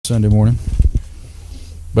Sunday morning.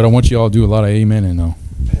 But I want you all to do a lot of amen and no.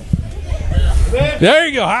 There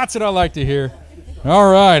you go. That's what I like to hear.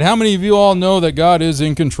 All right. How many of you all know that God is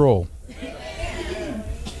in control?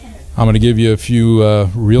 I'm going to give you a few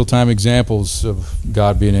real-time examples of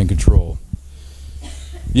God being in control.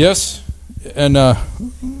 Yes, and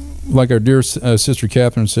like our dear sister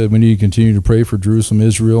Catherine said, we need to continue to pray for Jerusalem,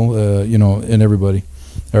 Israel, and everybody,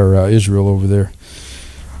 or Israel over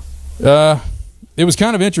there. It was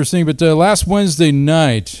kind of interesting, but last Wednesday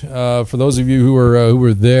night, for those of you who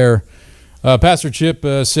were there, Pastor Chip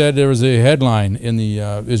said there was a headline in the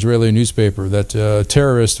Israeli newspaper that a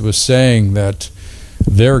terrorist was saying that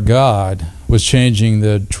their God was changing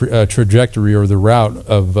the trajectory or the route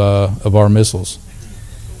of our missiles.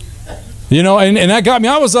 And that got me.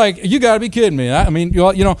 I was like, you got to be kidding me. I mean,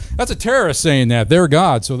 that's a terrorist saying that. They're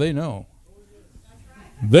God, so they know.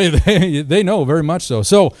 They know very much so.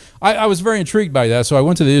 So I was very intrigued by that. So I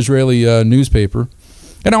went to the Israeli newspaper,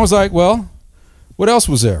 and I was like, well, what else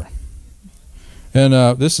was there? And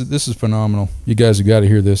this is phenomenal. You guys have got to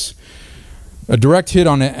hear this. A direct hit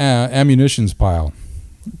on an ammunitions pile.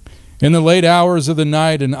 In the late hours of the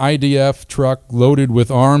night, an IDF truck loaded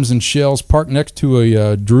with arms and shells parked next to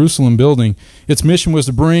a Jerusalem building. Its mission was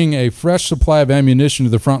to bring a fresh supply of ammunition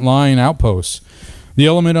to the front line outposts. The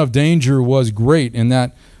element of danger was great in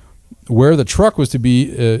that where the truck was to be,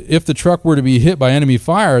 if the truck were to be hit by enemy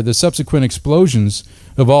fire, the subsequent explosions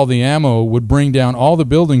of all the ammo would bring down all the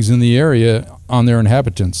buildings in the area on their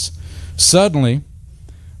inhabitants. Suddenly,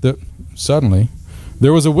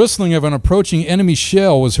 there was a whistling of an approaching enemy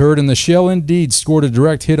shell was heard, and the shell indeed scored a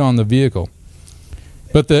direct hit on the vehicle.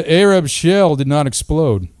 But the Arab shell did not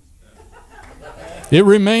explode. It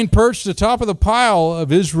remained perched atop of the pile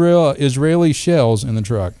of Israeli shells in the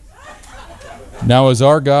truck. Now is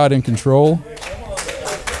our God in control?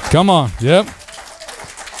 Come on. Yep.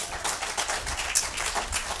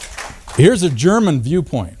 Here's a German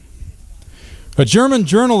viewpoint. A German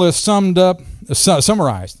journalist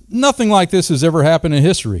summarized, nothing like this has ever happened in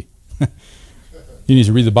history. You need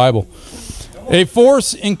to read the Bible. A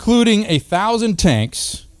force including 1,000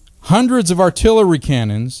 tanks, hundreds of artillery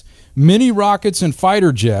cannons, many rockets and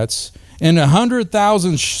fighter jets, and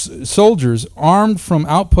 100,000 soldiers armed from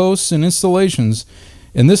outposts and installations.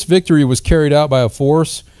 And this victory was carried out by a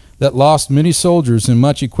force that lost many soldiers and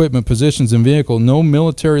much equipment, positions, and vehicle. No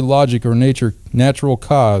military logic or natural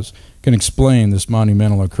cause can explain this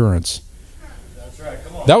monumental occurrence. That's right.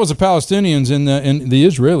 Come on. That was the Palestinians, and the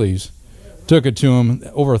Israelis took it to them,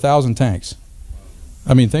 over 1,000 tanks.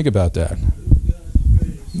 I mean, think about that.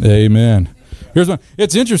 Amen. Here's one.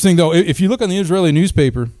 It's interesting, though. If you look on the Israeli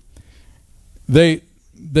newspaper, they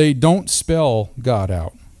don't spell God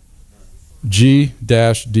out.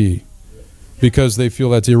 G-D. Because they feel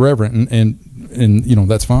that's irreverent, and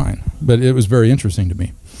that's fine. But it was very interesting to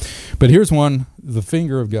me. But here's one, the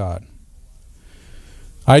finger of God.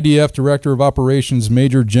 IDF Director of Operations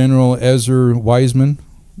Major General Ezer Weizman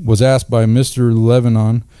was asked by Mr.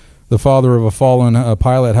 Lebanon, the father of a fallen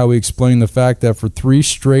pilot, how he explained the fact that for 3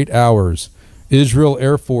 straight hours, Israel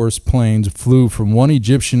Air Force planes flew from one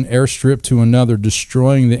Egyptian airstrip to another,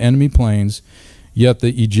 destroying the enemy planes, yet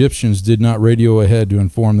the Egyptians did not radio ahead to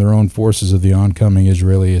inform their own forces of the oncoming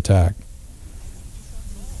Israeli attack.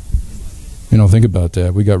 Think about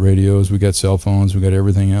that. We got radios, we got cell phones, we got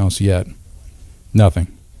everything else, yet nothing.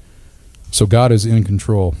 So God is in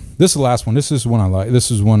control. This is the last one. This is one I like. This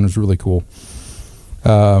is one that's really cool.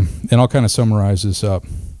 And I'll kind of summarize this up.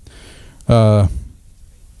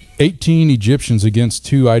 18 Egyptians against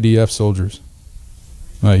 2 IDF soldiers.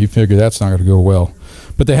 You figure that's not going to go well.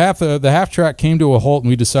 But the half track came to a halt, and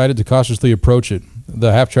we decided to cautiously approach it.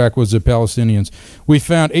 The half track was the Palestinians. We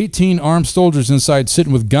found 18 armed soldiers inside,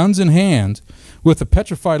 sitting with guns in hand, with a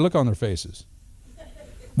petrified look on their faces.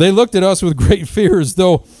 They looked at us with great fear, as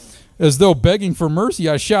though begging for mercy.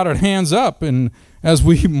 I shouted, "Hands up!" And as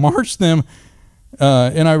we marched them,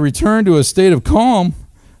 and I returned to a state of calm,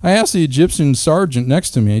 I asked the Egyptian sergeant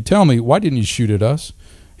next to me, "Tell me, why didn't you shoot at us?"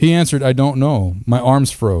 He answered, "I don't know. My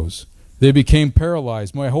arms froze. They became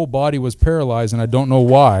paralyzed. My whole body was paralyzed, and I don't know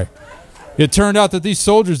why." It turned out that these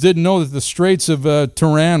soldiers didn't know that the Straits of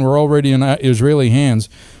Tiran were already in Israeli hands.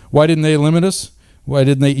 Why didn't they eliminate us? Why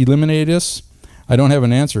didn't they eliminate us? I don't have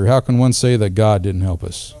an answer. How can one say that God didn't help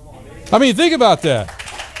us? I mean, think about that.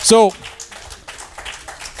 So,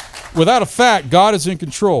 without a fact, God is in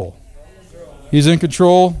control. He's in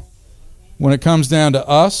control when it comes down to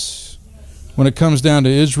us, when it comes down to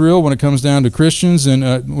Israel, when it comes down to Christians, and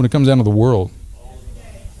when it comes down to the world.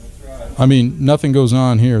 I mean, nothing goes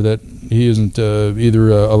on here that he isn't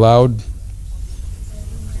either allowed,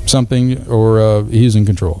 something, or he's in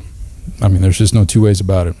control. I mean, there's just no two ways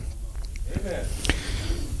about it. Amen.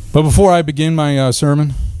 But before I begin my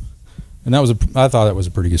sermon, and I thought that was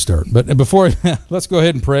a pretty good start. But before, let's go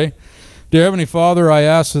ahead and pray. Dear Heavenly Father, I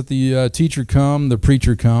ask that the teacher come, the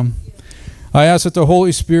preacher come. I ask that the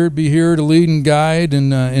Holy Spirit be here to lead and guide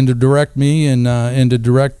and to direct me and to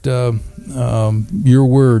direct your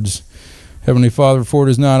words. Heavenly Father, for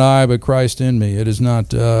it is not I, but Christ in me. It is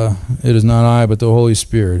not I, but the Holy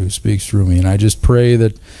Spirit who speaks through me. And I just pray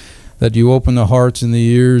that you open the hearts and the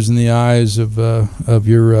ears and the eyes of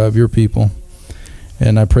your people.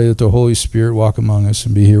 And I pray that the Holy Spirit walk among us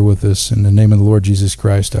and be here with us. In the name of the Lord Jesus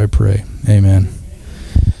Christ, I pray. Amen.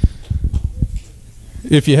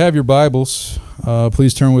 If you have your Bibles,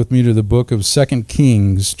 please turn with me to the book of 2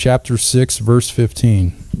 Kings, chapter 6, verse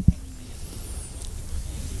 15.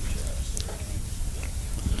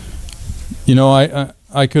 You know,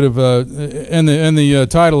 I could have, and the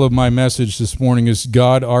title of my message this morning is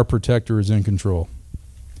 "God, Our Protector, is in Control."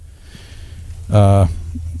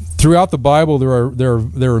 Throughout the Bible,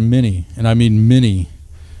 there are many, and I mean many,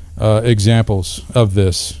 examples of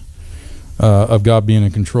this. Of God being in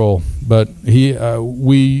control, but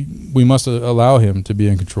we must allow Him to be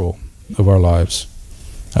in control of our lives,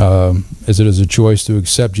 as it is a choice to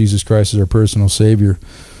accept Jesus Christ as our personal Savior.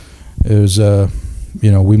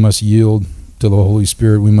 We must yield to the Holy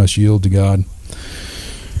Spirit. We must yield to God.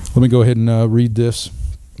 Let me go ahead and read this.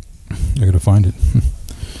 I got to find it.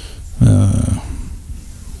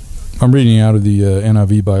 I'm reading out of the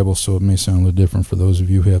NIV Bible, so it may sound a little different for those of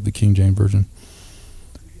you who have the King James Version.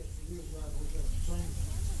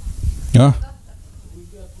 Huh?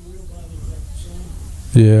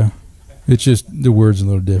 Yeah. It's just the words a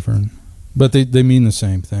little different. But they mean the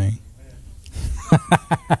same thing.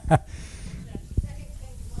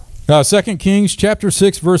 2 Kings chapter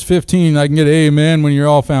 6 verse 15. I can get amen when you're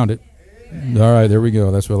all found it. All right, there we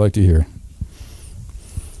go. That's what I like to hear.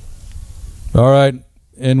 All right.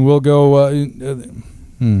 And we'll go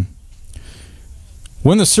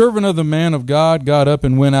When the servant of the man of God got up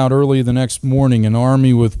and went out early the next morning, an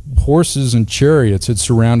army with horses and chariots had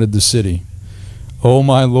surrounded the city. "Oh,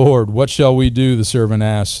 my Lord, what shall we do?" the servant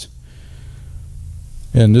asked.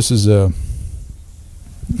 And this is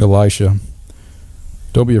Elisha.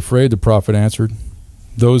 "Don't be afraid," the prophet answered.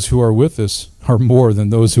 "Those who are with us are more than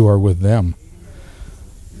those who are with them."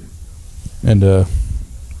 And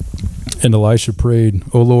Elisha prayed,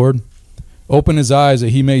 "O Lord, open his eyes that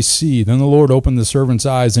he may see." Then the Lord opened the servant's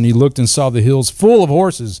eyes, and he looked and saw the hills full of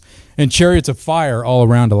horses and chariots of fire all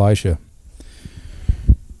around Elisha.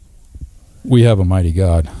 We have a mighty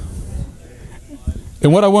God.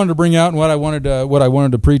 And what I wanted to bring out, and what I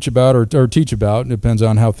wanted to preach about or teach about, depends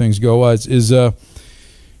on how things go, is no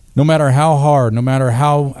matter how hard, no matter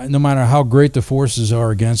how great the forces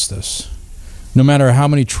are against us, no matter how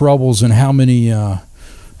many troubles and how many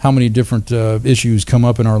different issues come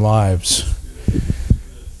up in our lives,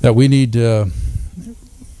 that we need to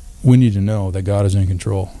know that God is in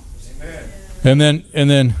control. Amen. And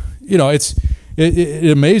then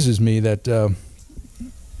it amazes me that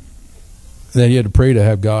he had to pray to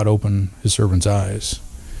have God open his servant's eyes.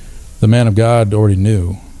 The man of God already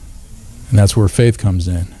knew, and that's where faith comes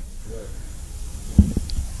in.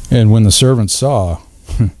 And when the servant saw,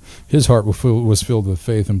 his heart was filled with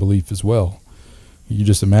faith and belief as well. You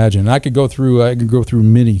just imagine. I could go through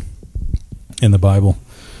many in the Bible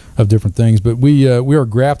of different things, but we are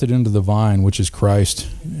grafted into the vine, which is Christ,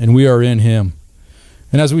 and we are in Him.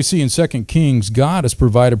 And as we see in 2 Kings, God has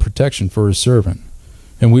provided protection for His servant,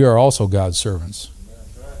 and we are also God's servants,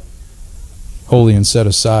 holy and set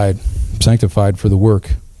aside, sanctified for the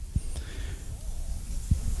work.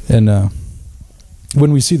 And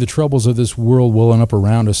when we see the troubles of this world welling up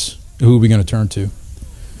around us, who are we going to turn to?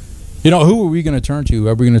 Who are we going to turn to?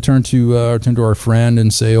 Are we going to turn to our friend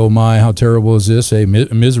and say, "Oh my, how terrible is this?" Hey,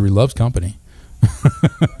 misery loves company.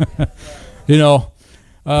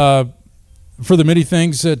 For the many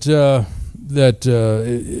things that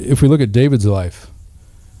if we look at David's life,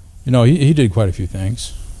 he did quite a few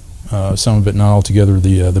things. Some of it not altogether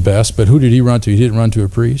the best, but who did he run to? He didn't run to a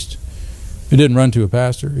priest. He didn't run to a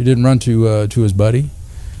pastor. He didn't run to his buddy.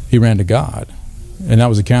 He ran to God, and that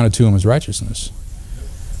was accounted to him as righteousness.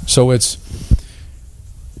 So it's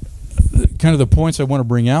kind of the points I want to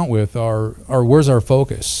bring out with are where's our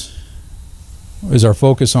focus? Is our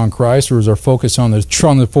focus on Christ, or is our focus on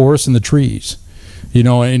the forest and the trees?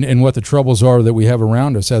 And what the troubles are that we have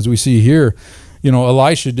around us. As we see here,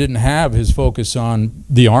 Elisha didn't have his focus on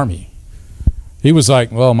the army. He was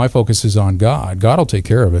like, "Well, my focus is on God. God will take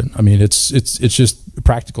care of it." I mean, it's just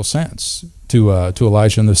practical sense to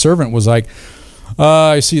Elisha. And the servant was like,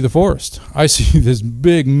 I see the forest. I see this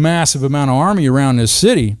big, massive amount of army around this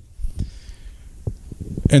city,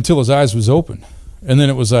 until his eyes was open. And then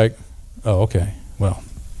it was like, oh, okay, well,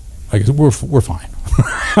 I guess we're fine.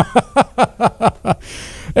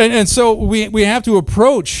 and so we have to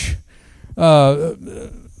approach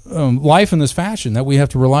life in this fashion, that we have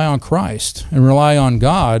to rely on Christ and rely on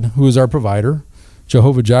God, who is our provider,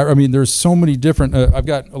 Jehovah Jireh. I mean, there's so many different. I've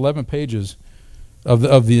got 11 pages of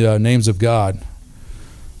the names of God.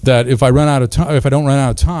 That if I run out of time, if I don't run out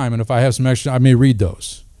of time, and if I have some extra, I may read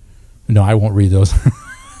those. No, I won't read those.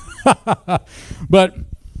 but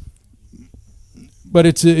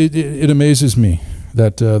it amazes me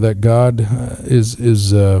that God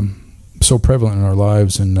is so prevalent in our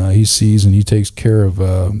lives, and He sees and He takes care of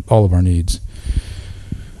all of our needs.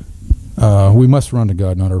 We must run to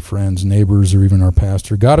God, not our friends, neighbors, or even our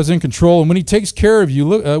pastor. God is in control, and when He takes care of you,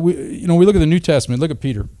 we look at the New Testament. Look at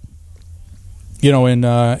Peter. In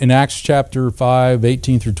Acts chapter 5,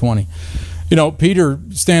 18 through 20. Peter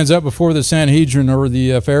stands up before the Sanhedrin or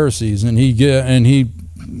the Pharisees, and he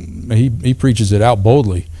preaches it out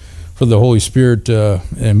boldly, for the Holy Spirit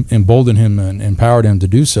emboldened him and empowered him to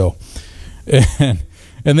do so. And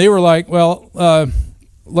they were like, well,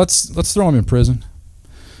 let's throw him in prison.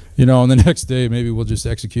 And the next day maybe we'll just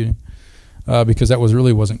execute him, because that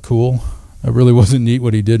really wasn't cool. It really wasn't neat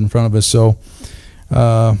what he did in front of us. So,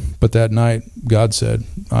 but that night God said,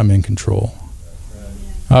 I'm in control.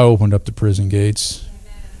 I opened up the prison gates,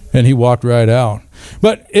 and He walked right out.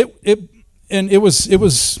 But it was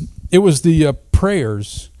the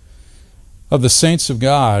prayers of the saints of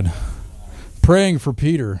God praying for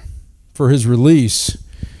Peter for his release.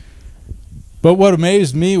 But what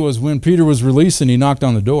amazed me was when Peter was released and he knocked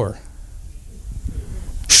on the door.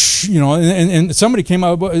 And somebody came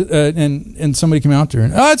out, and somebody came out there,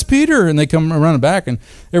 and it's Peter, and they come running back, and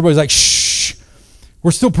everybody's like, shh,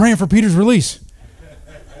 we're still praying for Peter's release.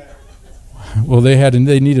 Well,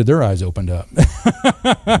 they needed their eyes opened up.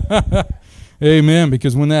 Amen.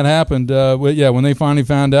 Because when that happened, when they finally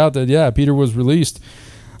found out that Peter was released,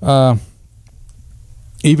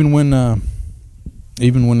 even when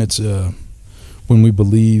it's when we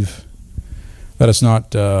believe that it's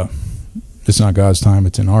not God's time,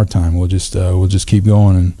 it's in our time, we'll just keep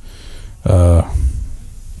going, and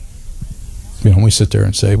we sit there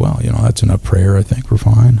and say, well, that's enough prayer. I think we're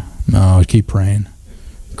fine. No, keep praying.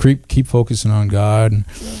 Keep focusing on God, and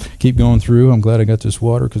keep going through. I'm glad I got this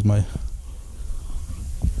water, because I'm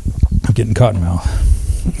getting cotton mouth.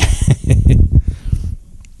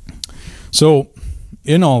 So,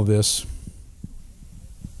 in all this,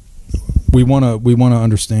 we want to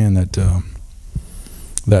understand that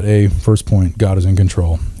first point, God is in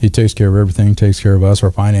control. He takes care of everything. Takes care of us, our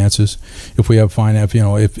finances. If we have finance,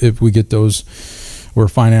 if we get those where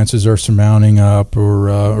finances are surmounting up,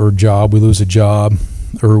 or job, we lose a job,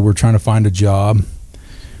 or we're trying to find a job,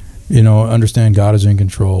 understand God is in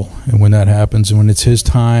control. And when that happens, and when it's His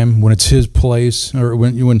time, when it's His place, or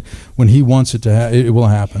when He wants it to it will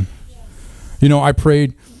happen. I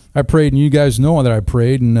prayed, and you guys know that I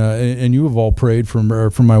prayed, and you have all prayed for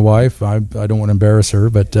my wife. I don't want to embarrass her,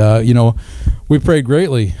 but we prayed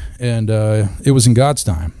greatly, and it was in God's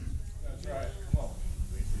time.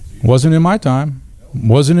 Wasn't in my time,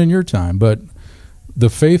 wasn't in your time, but the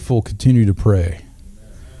faithful continue to pray.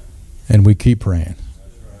 And we keep praying.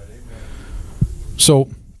 So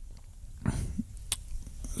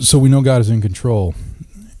we know God is in control,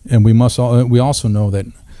 and we also know that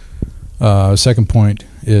second point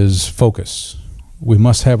is focus. We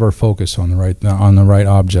must have our focus on the right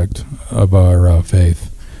object of our faith.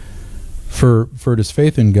 For it is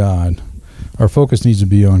faith in God. Our focus needs to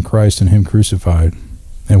be on Christ and Him crucified,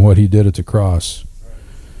 and what He did at the cross.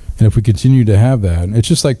 And if we continue to have that, it's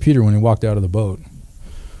just like Peter when he walked out of the boat.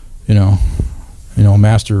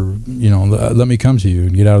 Master, let me come to you,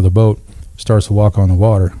 and get out of the boat, starts to walk on the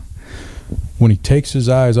water. When he takes his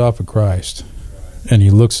eyes off of Christ and he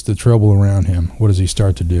looks at the trouble around him, what does he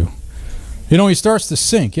start to do? He starts to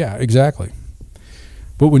sink. Yeah, exactly.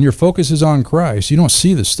 But when your focus is on Christ, you don't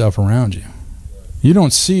see the stuff around you. You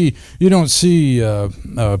don't see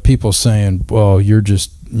people saying, well, you're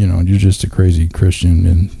just a crazy Christian,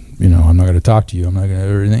 and I'm not going to talk to you. I'm not going to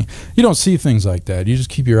do everything. You don't see things like that. You just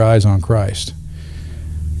keep your eyes on Christ,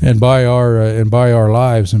 and by our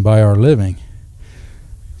lives and by our living,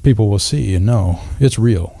 people will see and know it's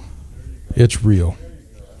real. It's real.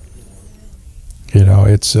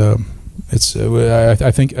 I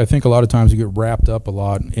think a lot of times we get wrapped up a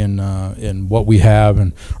lot in what we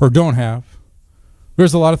have or don't have.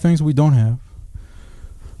 There's a lot of things we don't have.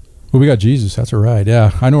 Well, we got Jesus. That's all right.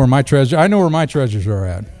 Yeah, I know where my treasures are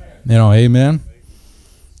at. Amen.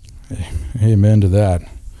 Amen to that.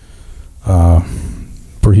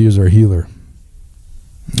 For he is our healer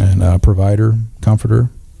and provider, comforter.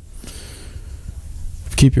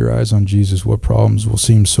 Keep your eyes on Jesus. What problems will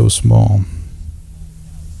seem so small?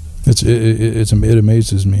 It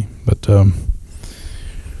amazes me. But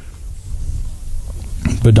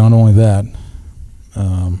not only that,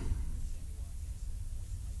 I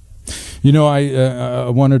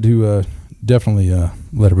wanted to definitely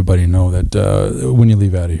let everybody know that when you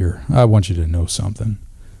leave out of here, I want you to know something.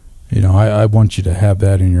 I want you to have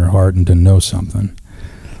that in your heart and to know something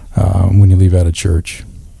when you leave out of church.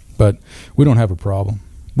 But we don't have a problem.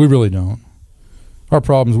 We really don't. Our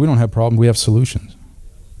problems, we don't have problems. We have solutions.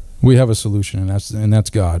 We have a solution, and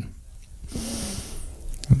that's God.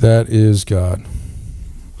 That is God.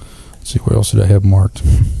 Let's see, what else did I have marked?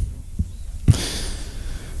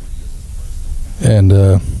 And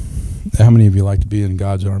how many of you like to be in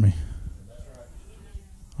God's army?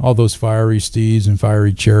 All those fiery steeds and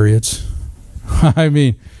fiery chariots. I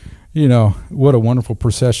mean, what a wonderful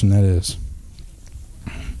procession that is.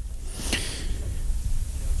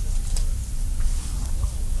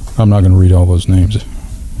 I'm not going to read all those names.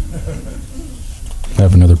 I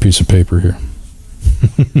have another piece of paper here.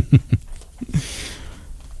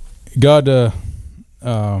 God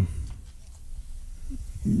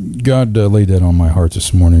laid that on my heart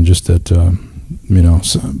this morning, just that,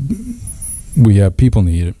 we have people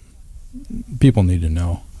need it. People need to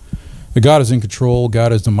know that God is in control.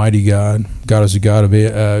 God is the mighty God. God is the God of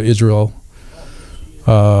Israel.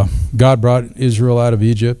 God brought Israel out of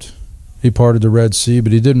Egypt. He parted the Red Sea,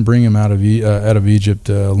 but he didn't bring him out of Egypt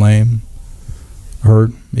lame,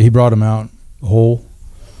 hurt. He brought him out whole.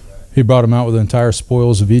 He brought him out with the entire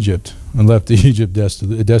spoils of Egypt and left Egypt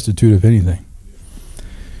destitute of anything.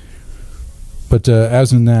 But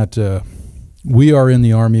as in that, we are in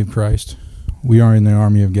the army of Christ. We are in the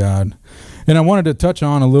army of God. And I wanted to touch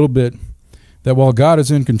on a little bit that while God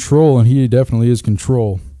is in control, and he definitely is in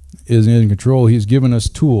control, he's given us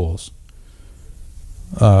tools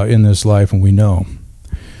in this life, and we know.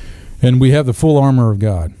 And we have the full armor of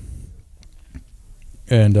God.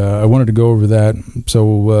 And I wanted to go over that.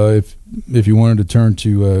 So if you wanted to turn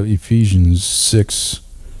to Ephesians 6,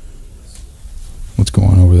 what's going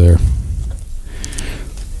on over there?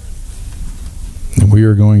 And we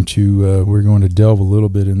are going to delve a little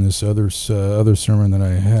bit in this other sermon that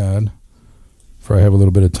I had, for I have a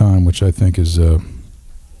little bit of time, which I think is a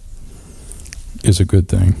good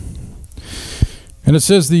thing. And it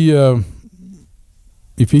says the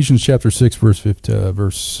Ephesians chapter 6, verse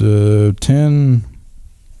 10.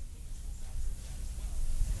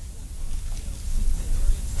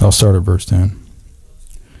 I'll start at verse 10.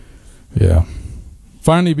 Yeah.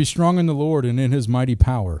 Finally, be strong in the Lord and in his mighty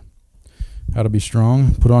power. How to be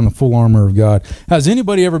strong? Put on the full armor of God. Has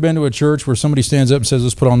anybody ever been to a church where somebody stands up and says,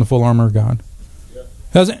 let's put on the full armor of God? Yep.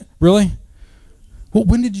 Has it? Really? Well,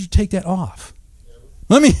 when did you take that off?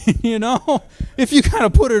 Let me, if you kind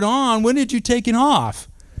of put it on, when did you take it off?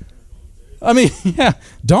 I mean, yeah,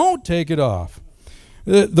 don't take it off.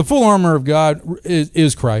 The full armor of God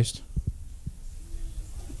is Christ.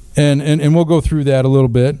 And we'll go through that a little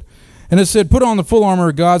bit. And it said, put on the full armor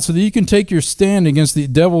of God so that you can take your stand against the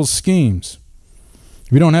devil's schemes.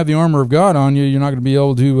 If you don't have the armor of God on you, you're not going to be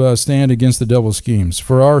able to stand against the devil's schemes.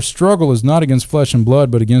 For our struggle is not against flesh and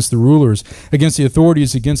blood, but against the rulers, against the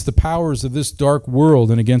authorities, against the powers of this dark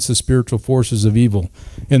world, and against the spiritual forces of evil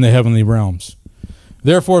in the heavenly realms.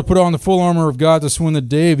 Therefore, put on the full armor of God, so when the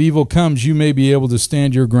day of evil comes, you may be able to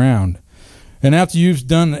stand your ground. And after you've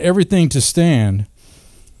done everything to stand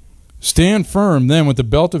firm then with the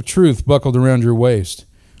belt of truth buckled around your waist,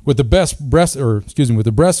 with the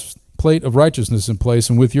breastplate of righteousness in place,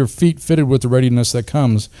 and with your feet fitted with the readiness that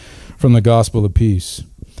comes from the gospel of peace.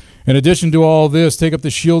 In addition to all this, take up the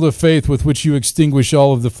shield of faith with which you extinguish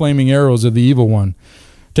all of the flaming arrows of the evil one.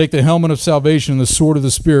 Take the helmet of salvation and the sword of the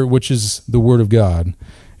Spirit, which is the word of God,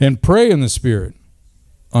 and pray in the Spirit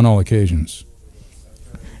on all occasions.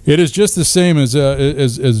 It is just the same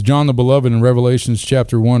as John the Beloved in Revelations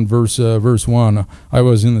chapter 1, verse 1. I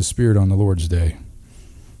was in the Spirit on the Lord's day.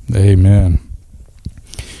 Amen.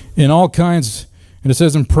 In all kinds, and it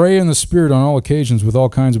says, and pray in the Spirit on all occasions with all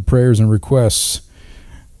kinds of prayers and requests.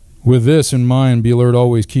 With this in mind, be alert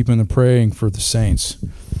always, keeping the praying for the saints.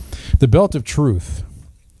 The belt of truth.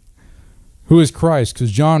 Who is Christ?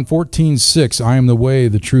 Because John 14:6, I am the way,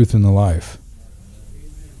 the truth, and the life.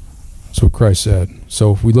 That's what Christ said.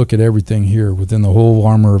 So if we look at everything here within the whole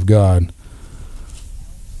armor of God,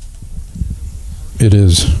 it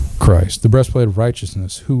is Christ. The breastplate of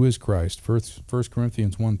righteousness. Who is Christ? 1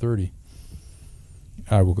 Corinthians 1:30.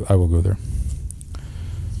 I will go there.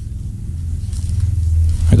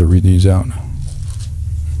 had to read these out.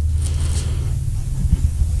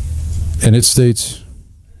 And it states,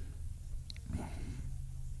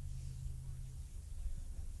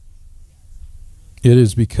 it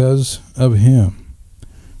is because of him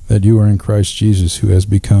that you are in Christ Jesus, who has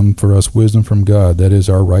become for us wisdom from God, that is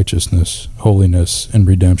our righteousness, holiness, and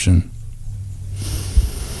redemption.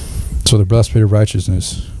 So the breastplate of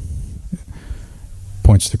righteousness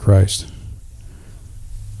points to Christ.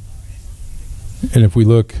 And if we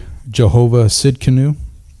look, Jehovah Sidkenu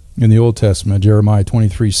in the Old Testament, Jeremiah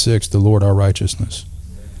 23:6, the Lord our righteousness.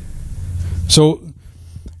 So,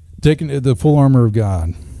 taking the full armor of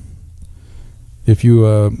God, if you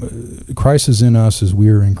Christ is in us as we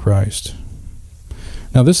are in Christ.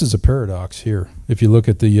 Now this is a paradox here. If you look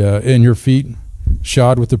at the in your feet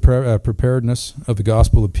shod with the preparedness of the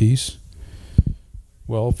gospel of peace.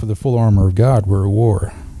 Well, for the full armor of God, we're at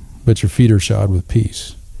war, but your feet are shod with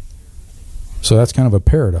peace. So that's kind of a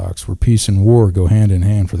paradox where peace and war go hand in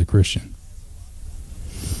hand for the Christian.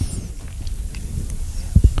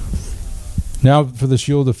 Now for the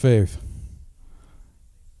shield of faith.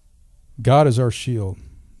 God is our shield.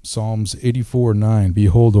 Psalms 84:9.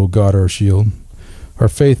 Behold, O God, our shield. Our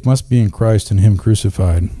faith must be in Christ and him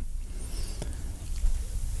crucified.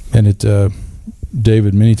 And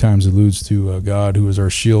David many times alludes to God, who is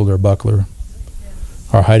our shield, our buckler,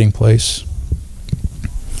 our hiding place.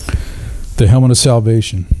 The helmet of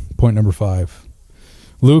salvation, point number 5.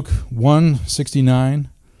 Luke 1:69.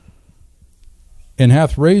 And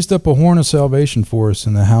hath raised up a horn of salvation for us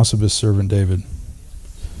in the house of his servant David,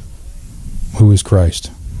 who is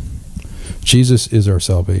Christ. Jesus is our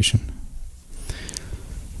salvation.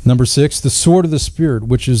 Number 6, the sword of the Spirit,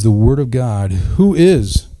 which is the Word of God. Who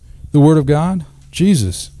is the Word of God?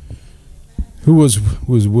 Jesus. Who was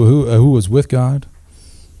with God?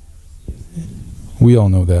 We all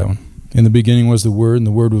know that one. In the beginning was the Word, and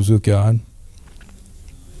the Word was with God,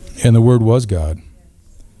 and the Word was God.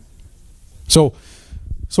 So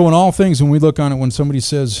in all things, when we look on it, when somebody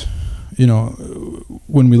says,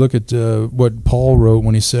 when we look at what Paul wrote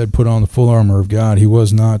when he said, "Put on the full armor of God," he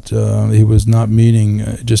was not meaning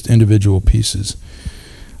just individual pieces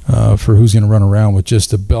for who's going to run around with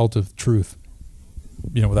just a belt of truth,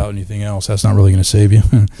 without anything else. That's not really going to save you.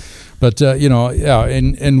 But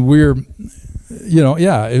and we're,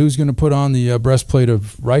 who's going to put on the breastplate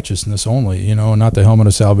of righteousness only, and not the helmet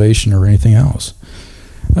of salvation or anything else?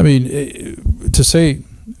 I mean, to say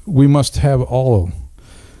we must have all,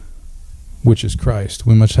 which is Christ.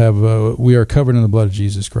 We must have. We are covered in the blood of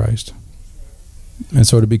Jesus Christ, and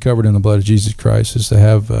so to be covered in the blood of Jesus Christ is to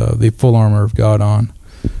have the full armor of God on.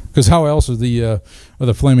 Because how else are the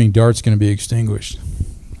flaming darts going to be extinguished?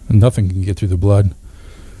 Nothing can get through the blood.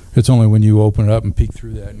 It's only when you open it up and peek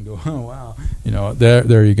through that and go, "Oh wow!"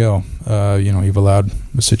 There you go. You've allowed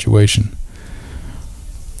the situation.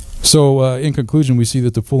 So, in conclusion, we see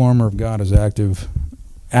that the full armor of God is active,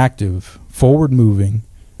 forward moving,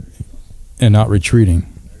 and not retreating.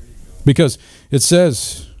 Because it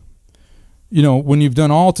says, when you've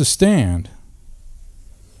done all to stand,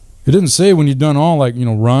 it doesn't say when you've done all, like,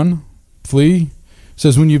 run, flee. It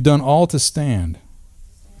says when you've done all to stand.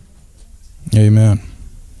 Amen.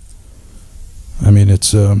 I mean,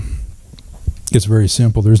 it's very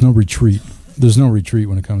simple. There's no retreat. There's no retreat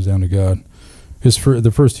when it comes down to God.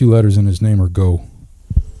 The first 2 letters in his name are go.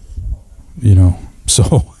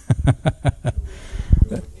 So...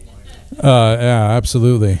 yeah,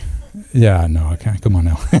 absolutely. Yeah, no, I can't. Come on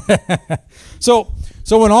now. So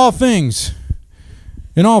in all things,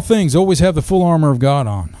 always have the full armor of God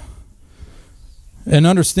on, and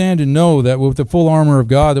understand and know that with the full armor of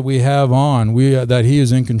God that we have on, that He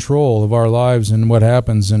is in control of our lives and what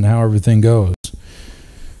happens and how everything goes.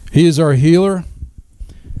 He is our healer.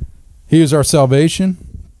 He is our salvation,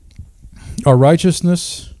 our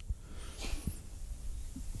righteousness,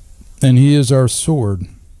 and He is our sword.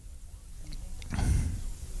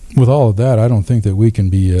 With all of that, I don't think that we can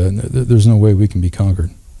be, there's no way we can be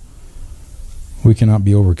conquered. We cannot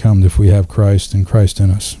be overcome if we have Christ and Christ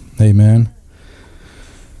in us. Amen.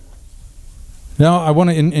 Now, I want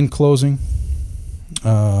to, in closing,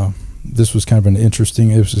 this was kind of an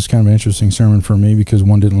interesting sermon for me because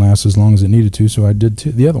one didn't last as long as it needed to, so I did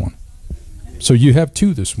the other one. So you have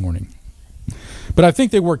 2 this morning. But I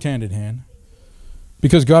think they worked hand in hand.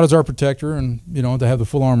 Because God is our protector, and, to have the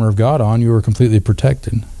full armor of God on, you are completely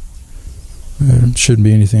protected. There shouldn't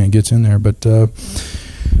be anything that gets in there. But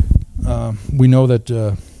we know that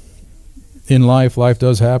in life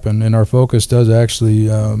does happen, and our focus does actually,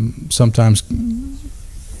 sometimes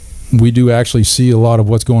we do actually see a lot of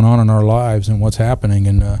what's going on in our lives and what's happening.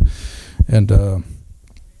 And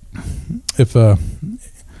if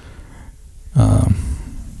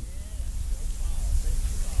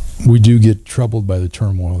we do get troubled by the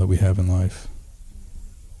turmoil that we have in life.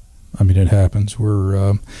 I mean, it happens.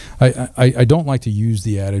 I don't like to use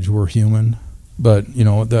the adage "we're human," but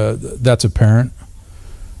that's apparent.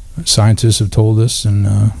 Scientists have told us,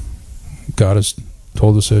 and God has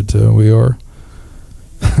told us that we are.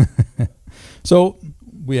 So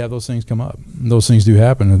we have those things come up. Those things do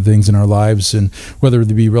happen, and things in our lives, and whether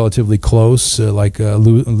they be relatively close, like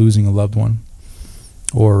losing a loved one,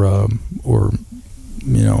 or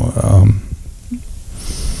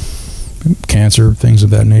cancer, things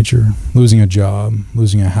of that nature, losing a job,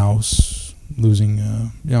 losing a house, losing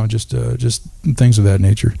just things of that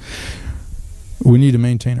nature. We need to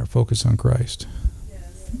maintain our focus on Christ.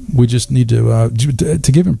 We just need to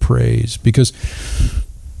give Him praise, because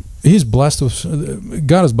He's blessed us.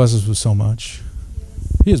 God has blessed us with so much.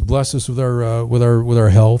 He has blessed us with our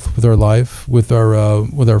health, with our life, with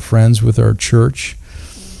our friends, with our church,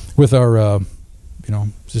 with our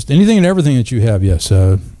just anything and everything that you have. Yes,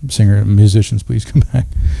 singer, musicians, please come back.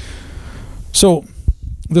 So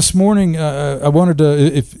this morning, I wanted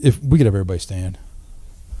to, if we could have everybody stand.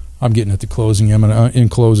 I'm getting at the closing. I'm in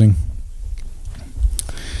closing.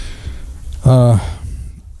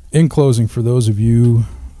 In closing, for those of you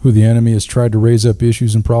who the enemy has tried to raise up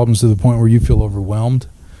issues and problems to the point where you feel overwhelmed,